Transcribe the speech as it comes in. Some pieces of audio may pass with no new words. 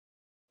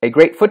A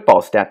great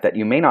football stat that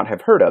you may not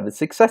have heard of is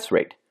success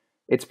rate.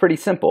 It's pretty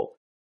simple.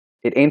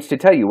 It aims to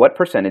tell you what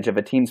percentage of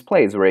a team's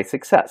plays were a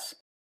success.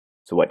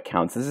 So what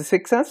counts as a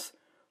success?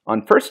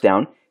 On first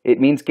down, it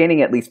means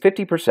gaining at least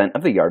 50%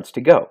 of the yards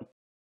to go.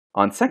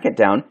 On second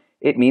down,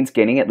 it means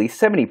gaining at least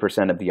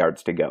 70% of the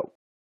yards to go.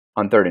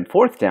 On third and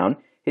fourth down,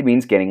 it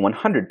means gaining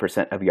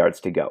 100% of yards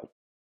to go.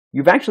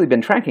 You've actually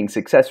been tracking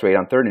success rate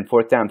on third and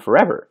fourth down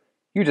forever.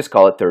 You just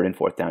call it third and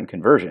fourth down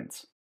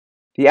conversions.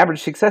 The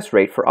average success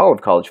rate for all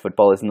of college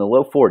football is in the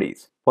low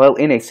 40s, while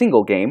in a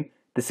single game,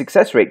 the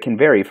success rate can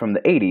vary from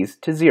the 80s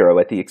to 0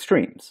 at the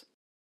extremes.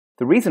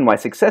 The reason why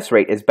success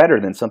rate is better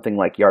than something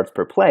like yards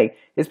per play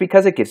is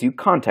because it gives you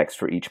context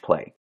for each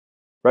play.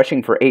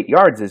 Rushing for 8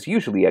 yards is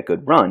usually a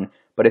good run,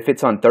 but if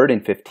it's on 3rd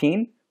and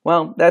 15,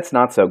 well, that's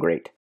not so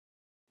great.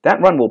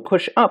 That run will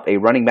push up a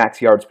running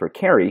back's yards per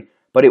carry,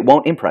 but it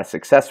won't impress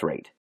success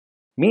rate.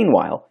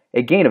 Meanwhile,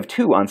 a gain of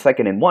 2 on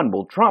 2nd and 1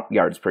 will drop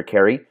yards per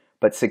carry,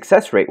 but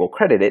success rate will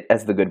credit it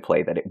as the good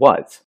play that it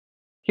was.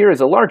 Here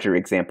is a larger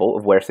example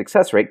of where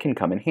success rate can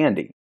come in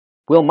handy.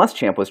 Will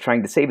Muschamp was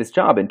trying to save his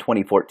job in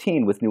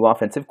 2014 with new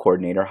offensive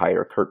coordinator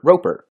hire Kurt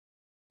Roper.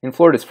 In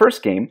Florida's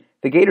first game,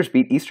 the Gators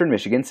beat Eastern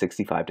Michigan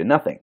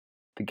 65-0.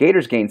 The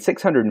Gators gained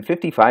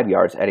 655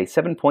 yards at a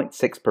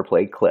 7.6 per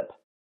play clip.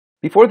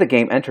 Before the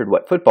game entered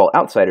what Football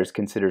Outsiders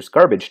considers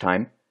garbage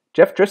time,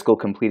 Jeff Driskel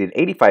completed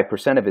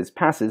 85% of his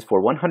passes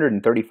for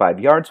 135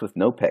 yards with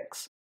no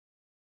picks.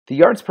 The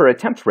yards per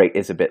attempt rate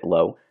is a bit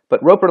low,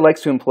 but Roper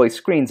likes to employ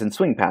screens and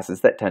swing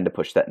passes that tend to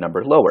push that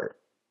number lower.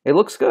 It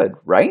looks good,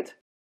 right?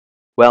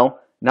 Well,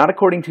 not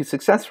according to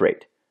success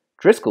rate.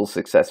 Driskel's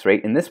success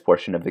rate in this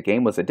portion of the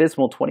game was a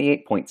dismal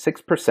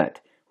 28.6%,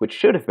 which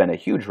should have been a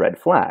huge red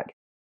flag.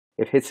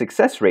 If his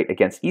success rate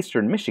against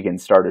Eastern Michigan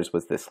starters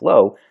was this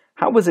low,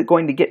 how was it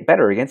going to get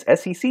better against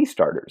SEC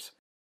starters?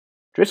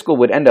 Driskel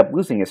would end up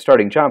losing his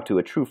starting job to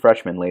a true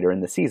freshman later in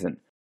the season.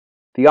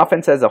 The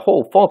offense as a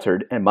whole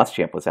faltered, and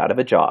Muschamp was out of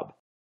a job.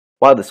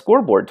 While the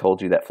scoreboard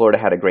told you that Florida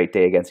had a great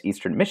day against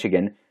Eastern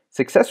Michigan,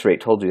 success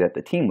rate told you that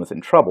the team was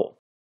in trouble.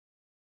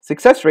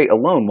 Success rate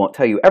alone won't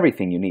tell you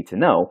everything you need to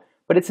know,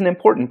 but it's an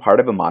important part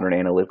of a modern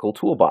analytical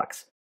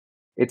toolbox.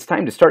 It's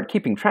time to start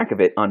keeping track of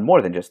it on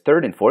more than just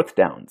third and fourth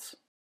downs.